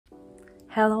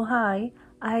Hello, hi.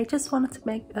 I just wanted to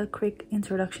make a quick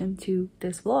introduction to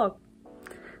this vlog.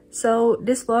 So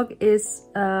this vlog is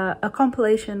a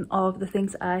compilation of the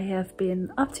things I have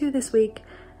been up to this week.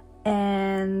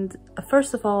 And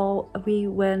first of all, we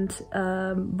went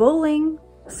bowling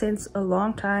since a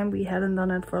long time. We hadn't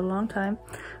done it for a long time.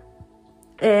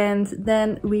 And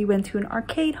then we went to an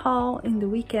arcade hall in the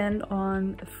weekend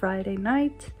on Friday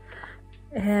night.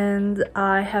 And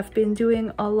I have been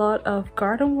doing a lot of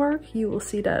garden work. You will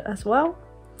see that as well.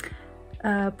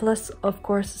 Plus, of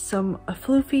course, some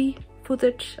floofy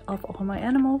footage of all my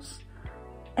animals.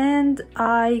 And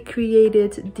I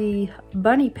created the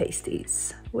bunny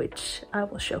pasties, which I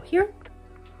will show here.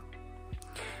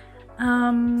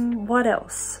 What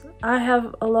else? I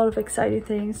have a lot of exciting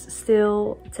things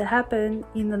still to happen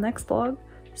in the next vlog.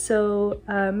 So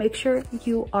make sure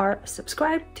you are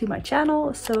subscribed to my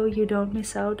channel so you don't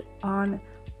miss out on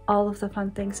all of the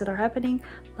fun things that are happening,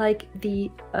 like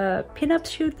the pinup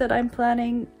shoot that I'm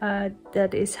planning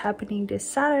that is happening this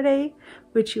Saturday,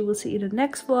 which you will see in the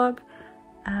next vlog,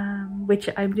 which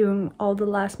I'm doing all the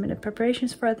last minute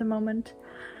preparations for at the moment.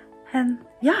 And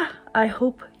yeah, I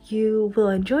hope you will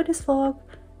enjoy this vlog.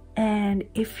 And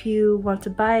if you want to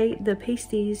buy the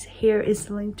pasties, here is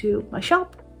the link to my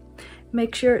shop.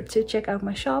 Make sure to check out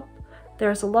my shop.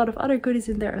 There's a lot of other goodies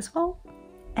in there as well.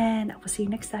 And I will see you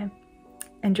next time.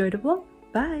 Enjoy the vlog.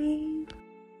 Bye!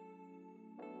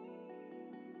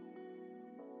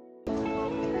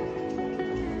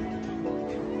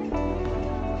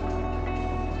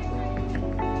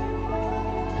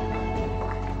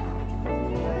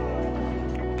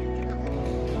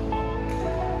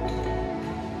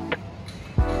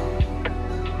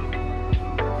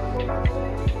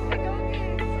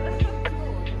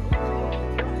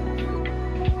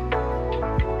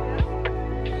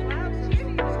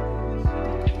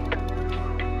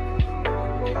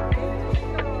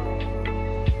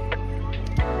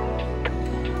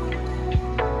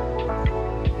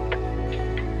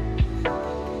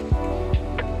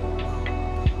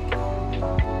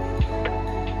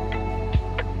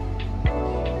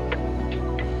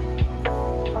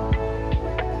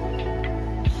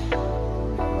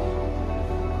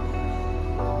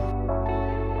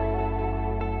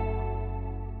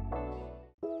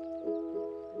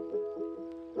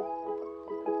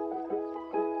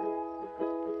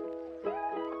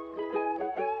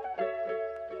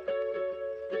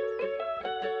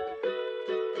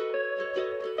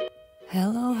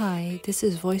 Hello, hi, this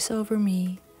is voiceover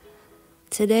me.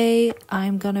 Today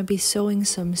I'm gonna be sowing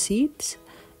some seeds.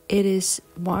 It is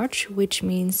March, which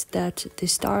means that the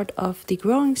start of the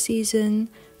growing season,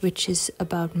 which is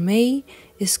about May,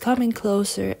 is coming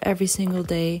closer every single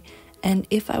day. And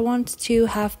if I want to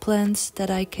have plants that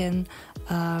I can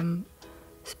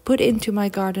put into my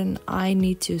garden, I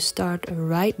need to start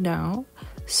right now.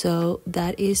 So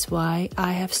that is why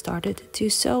I have started to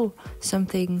sow some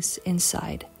things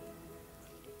inside.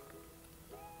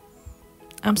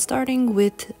 I'm starting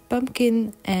with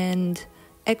pumpkin and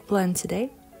eggplant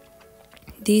today.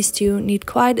 These two need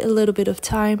quite a little bit of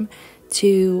time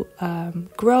to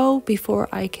grow before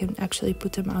I can actually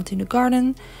put them out in the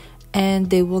garden. And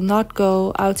they will not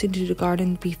go out into the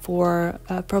garden before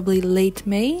probably late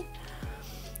May,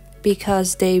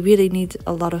 because they really need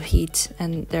a lot of heat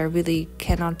and there really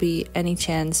cannot be any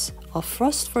chance of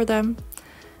frost for them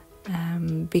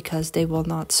because they will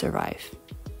not survive.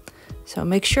 So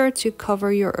make sure to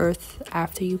cover your earth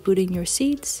after you put in your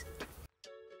seeds.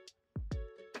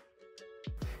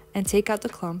 And take out the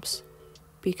clumps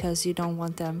because you don't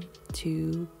want them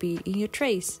to be in your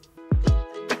trays.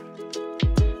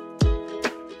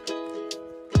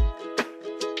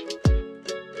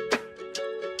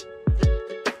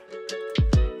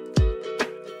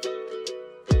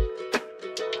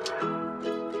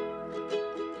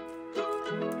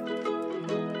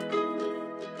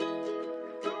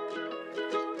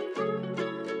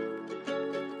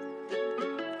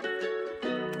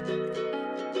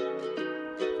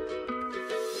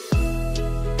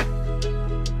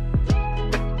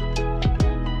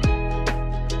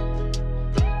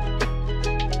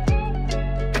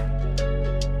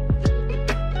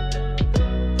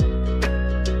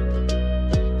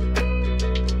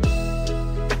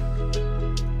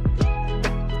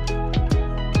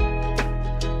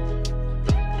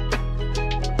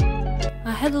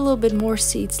 I had a little bit more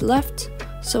seeds left,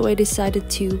 so I decided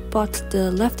to pot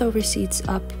the leftover seeds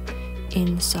up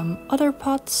in some other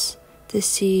pots to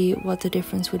see what the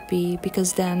difference would be,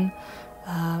 because then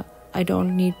I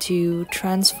don't need to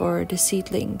transfer the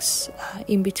seedlings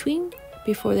in between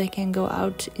before they can go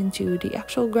out into the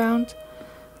actual ground.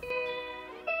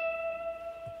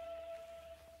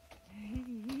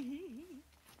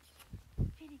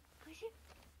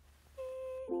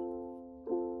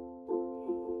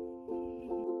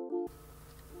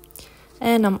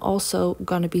 And I'm also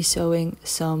gonna be sewing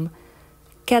some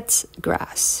cat's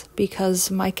grass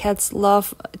because my cats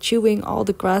love chewing all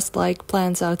the grass-like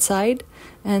plants outside,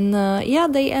 and yeah,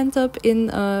 they end up in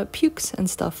pukes and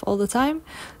stuff all the time.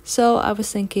 So I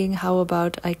was thinking, how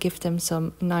about I give them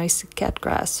some nice cat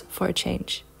grass for a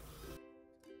change.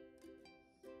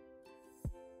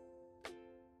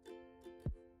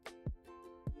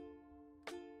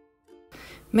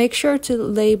 Make sure to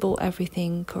label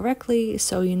everything correctly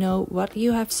so you know what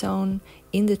you have sewn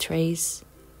in the trays,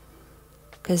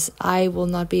 because I will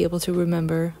not be able to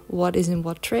remember what is in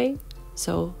what tray,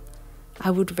 so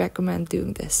I would recommend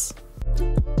doing this.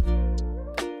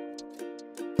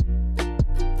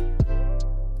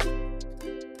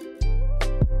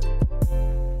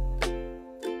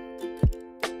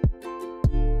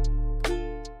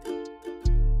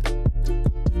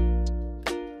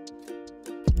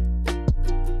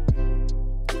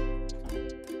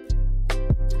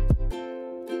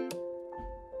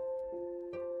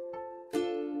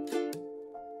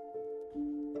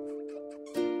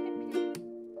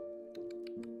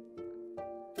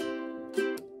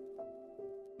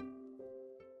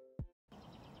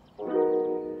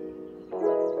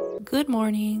 Good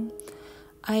morning.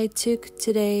 I took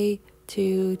today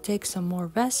to take some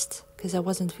more rest because I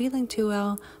wasn't feeling too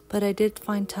well, but I did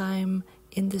find time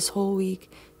in this whole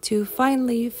week to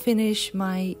finally finish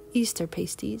my Easter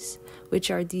pasties, which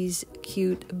are these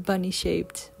cute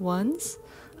bunny-shaped ones.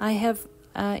 I have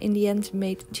in the end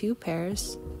made 2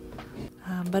 pairs,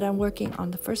 but I'm working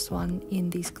on the first one in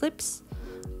these clips,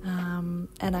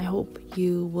 and I hope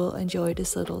you will enjoy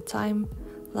this little time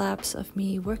lapse of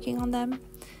me working on them.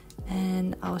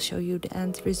 And I'll show you the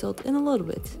end result in a little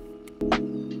bit.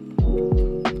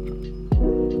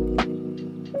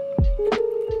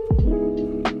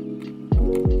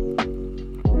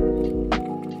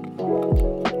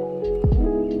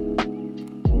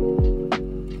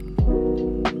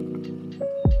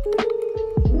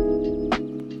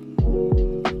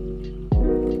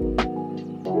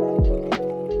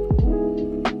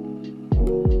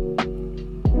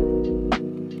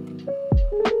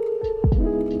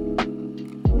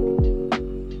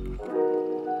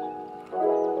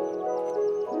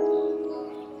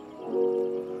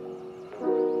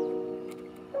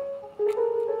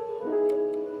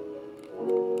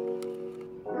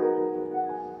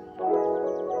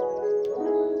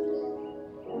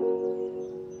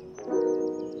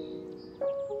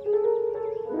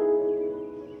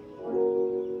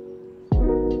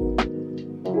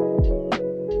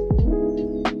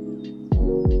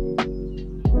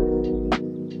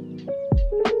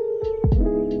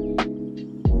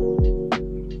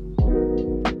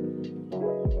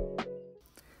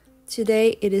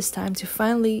 Today it is time to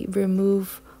finally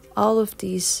remove all of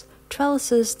these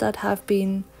trellises that have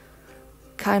been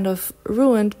kind of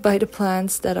ruined by the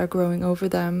plants that are growing over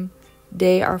them.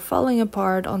 They are falling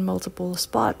apart on multiple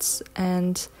spots,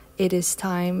 and it is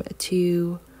time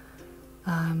to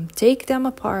take them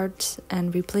apart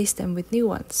and replace them with new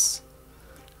ones.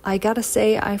 I gotta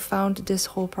say, I found this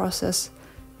whole process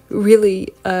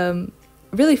really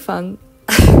fun.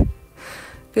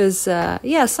 Because,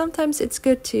 yeah, sometimes it's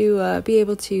good to be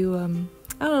able to,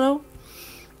 I don't know,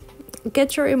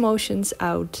 get your emotions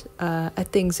out at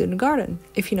things in the garden,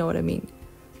 if you know what I mean.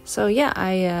 So, yeah,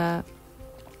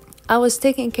 I was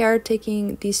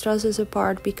taking these trusses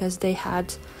apart because they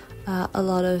had a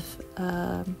lot of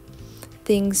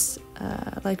things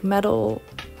like metal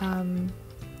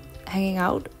hanging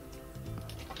out.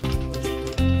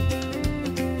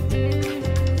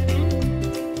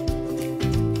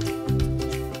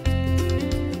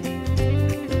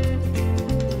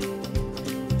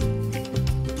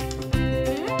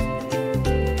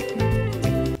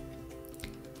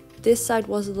 This side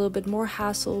was a little bit more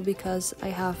hassle because I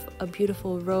have a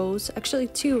beautiful rose, actually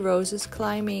 2 roses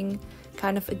climbing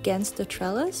kind of against the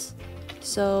trellis.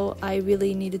 So I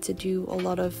really needed to do a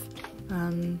lot of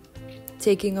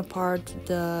taking apart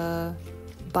the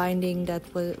binding that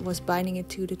was binding it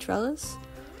to the trellis.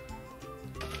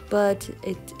 But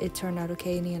it turned out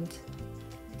okay in the end.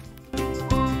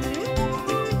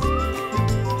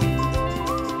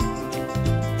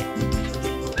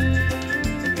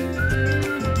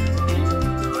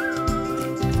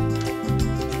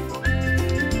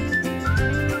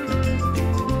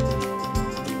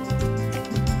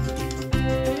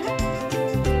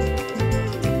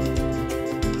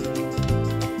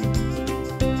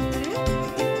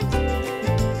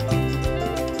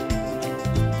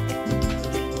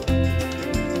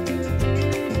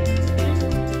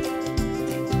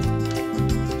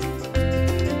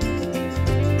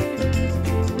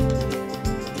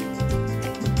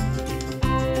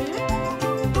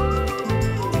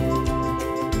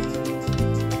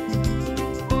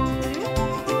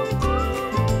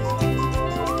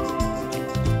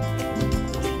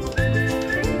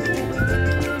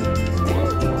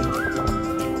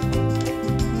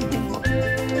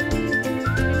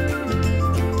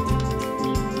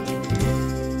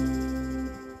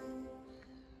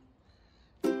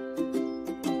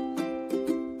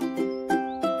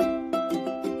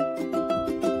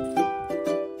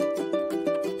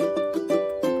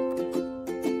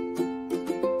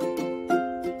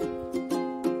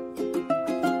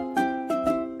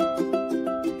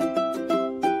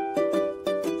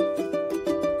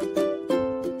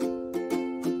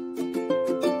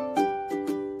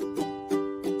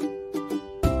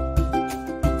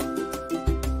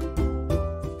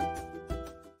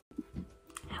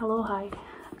 Hello, hi.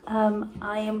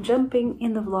 I am jumping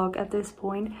in the vlog at this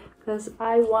point because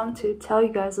I want to tell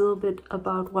you guys a little bit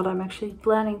about what I'm actually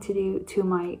planning to do to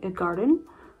my garden.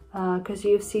 Because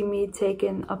you've seen me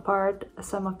taking apart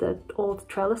some of the old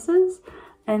trellises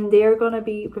and they're gonna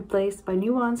be replaced by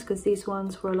new ones because these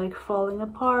ones were like falling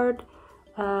apart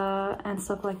and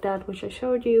stuff like that, which I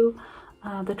showed you.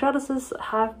 The trellises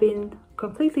have been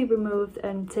completely removed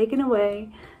and taken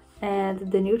away,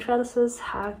 and the new trellises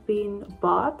have been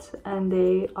bought and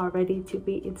they are ready to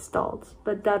be installed,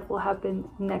 but that will happen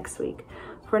next week.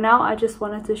 For now, I just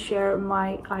wanted to share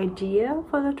my idea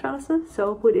for the trellises, so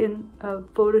I'll put in a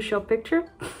Photoshop picture.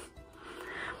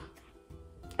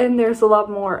 And there's a lot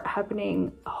more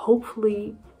happening,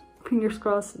 hopefully, fingers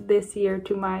crossed, this year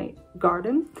to my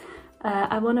garden.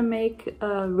 I want to make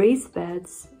raised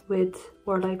beds with,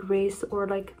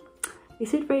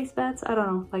 is it raised beds? I don't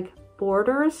know, like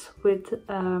borders with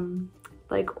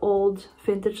like old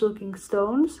vintage looking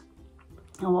stones.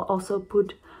 I will also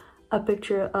put a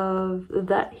picture of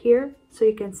that here so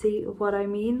you can see what I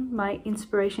mean. My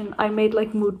inspiration, I made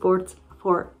like mood boards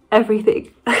for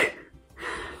everything.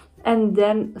 And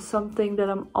then something that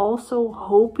I'm also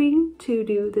hoping to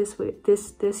do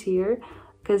this year,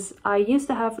 because I used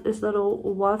to have this little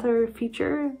water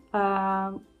feature,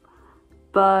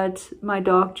 but my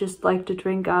dog just liked to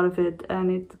drink out of it and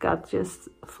it got just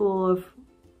full of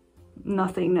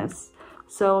nothingness.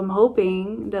 So I'm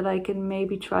hoping that I can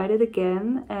maybe try it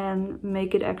again and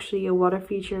make it actually a water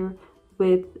feature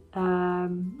with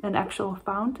an actual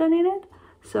fountain in it.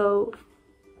 So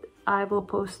I will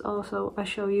post also, I'll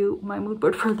show you my mood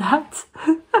board for that.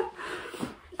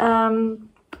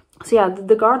 So yeah,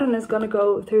 the garden is gonna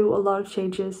go through a lot of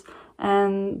changes,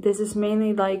 and this is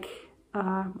mainly like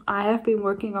I have been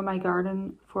working on my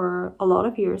garden for a lot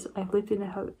of years. I've lived in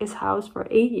his house for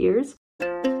 8 years.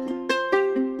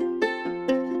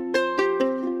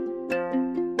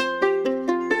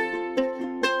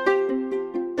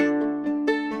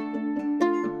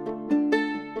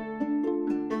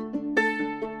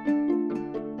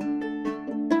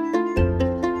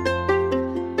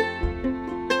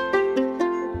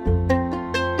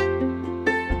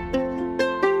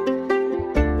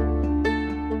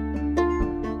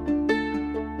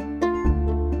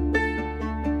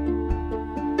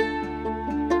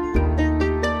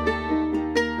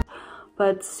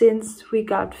 But since we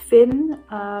got Finn,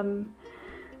 and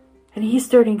he's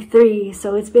turning 3,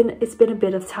 so it's been a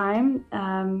bit of time.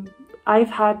 I've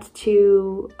had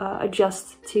to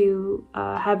adjust to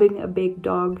having a big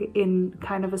dog in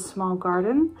kind of a small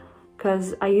garden,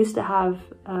 because I used to have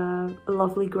a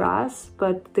lovely grass,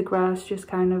 but the grass just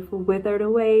kind of withered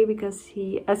away because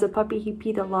as a puppy, he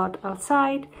peed a lot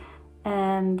outside,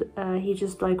 and he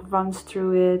just like runs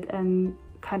through it and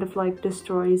kind of like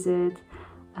destroys it.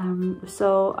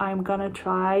 So I'm gonna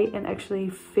try and actually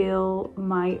fill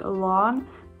my lawn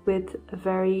with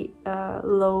very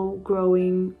low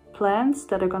growing plants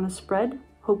that are gonna spread,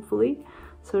 hopefully.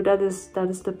 So that is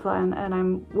the plan, and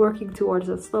I'm working towards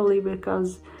it slowly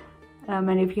because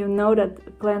many of you know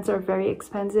that plants are very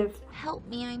expensive. Help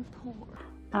me, I'm poor.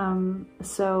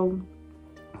 So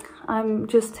I'm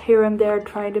just here and there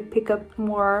trying to pick up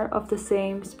more of the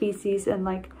same species and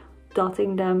like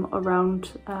dotting them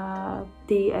around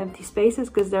the empty spaces,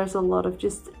 because there's a lot of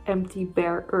just empty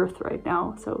bare earth right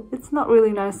now, so it's not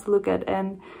really nice to look at,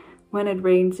 and when it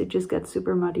rains it just gets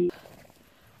super muddy.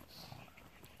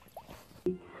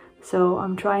 So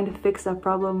I'm trying to fix that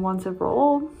problem once and for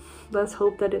all. Let's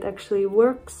hope that it actually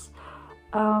works.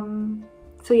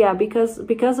 So yeah,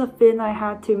 because of Finn, I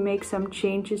had to make some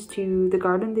changes to the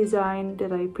garden design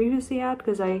that I previously had,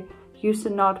 because I used to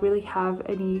not really have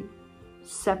any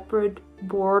separate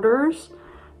borders,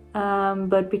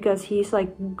 but because he's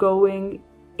like going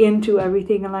into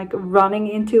everything and like running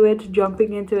into it,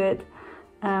 jumping into it,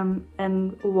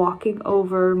 and walking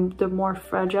over the more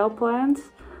fragile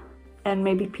plants and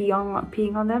maybe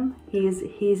peeing on them.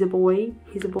 He's a boy.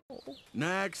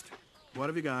 Next, what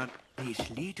have you got? This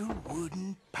little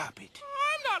wooden puppet.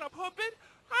 I'm not a puppet,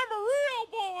 I'm a real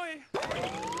boy.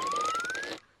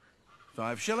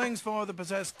 5 shillings for the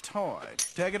possessed toy.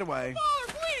 Take it away.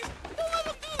 Father, please, don't let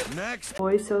him do this. Next.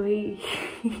 Boy, so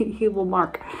he will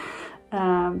mark.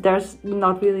 There's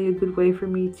not really a good way for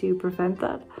me to prevent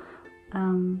that.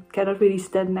 Cannot really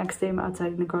stand next to him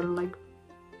outside in the garden like,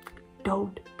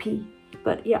 don't pee.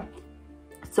 But yeah,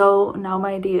 so now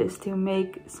my idea is to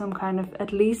make some kind of,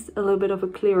 at least a little bit of a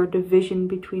clearer division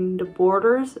between the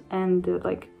borders and the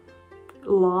like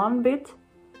lawn bit.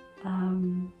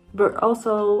 But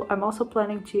also, I'm also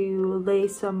planning to lay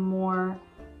some more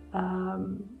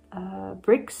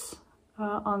bricks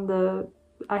on the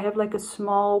I have like a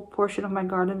small portion of my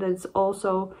garden that's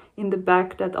also in the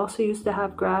back that also used to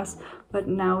have grass, but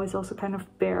now is also kind of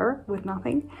bare with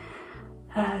nothing.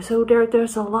 So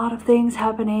there's a lot of things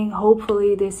happening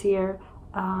hopefully this year,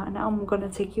 and now I'm gonna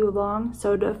take you along.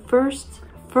 So the first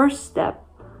step,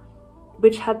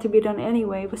 which had to be done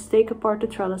anyway, was take apart the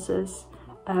trellises,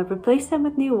 replace them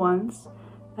with new ones,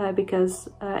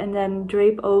 and then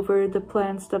drape over the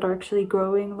plants that are actually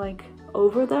growing like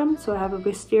over them. So I have a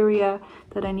wisteria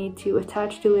that I need to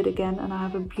attach to it again, and I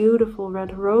have a beautiful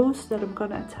red rose that I'm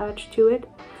gonna attach to it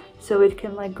so it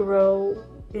can like grow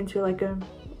into like an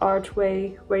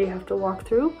archway where you have to walk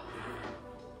through.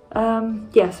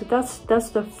 Yeah, so that's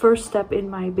the first step in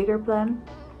my bigger plan.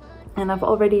 And I've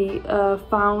already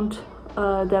found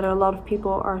that a lot of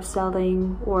people are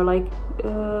selling, or like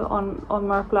on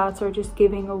Marktplaats, or just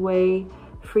giving away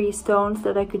free stones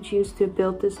that I could use to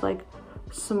build this like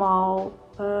small,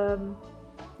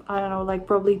 I don't know, like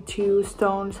probably 2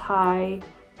 stones high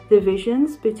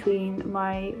divisions between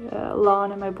my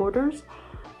lawn and my borders.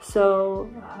 So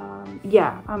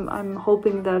yeah, I'm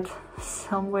hoping that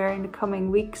somewhere in the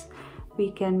coming weeks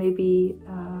we can maybe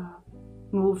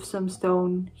move some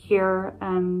stone here,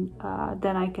 and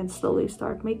then I can slowly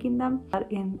start making them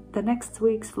in the next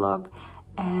week's vlog.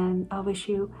 And I wish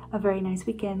you a very nice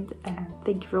weekend, and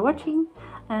thank you for watching,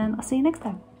 and I'll see you next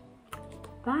time.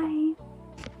 Bye.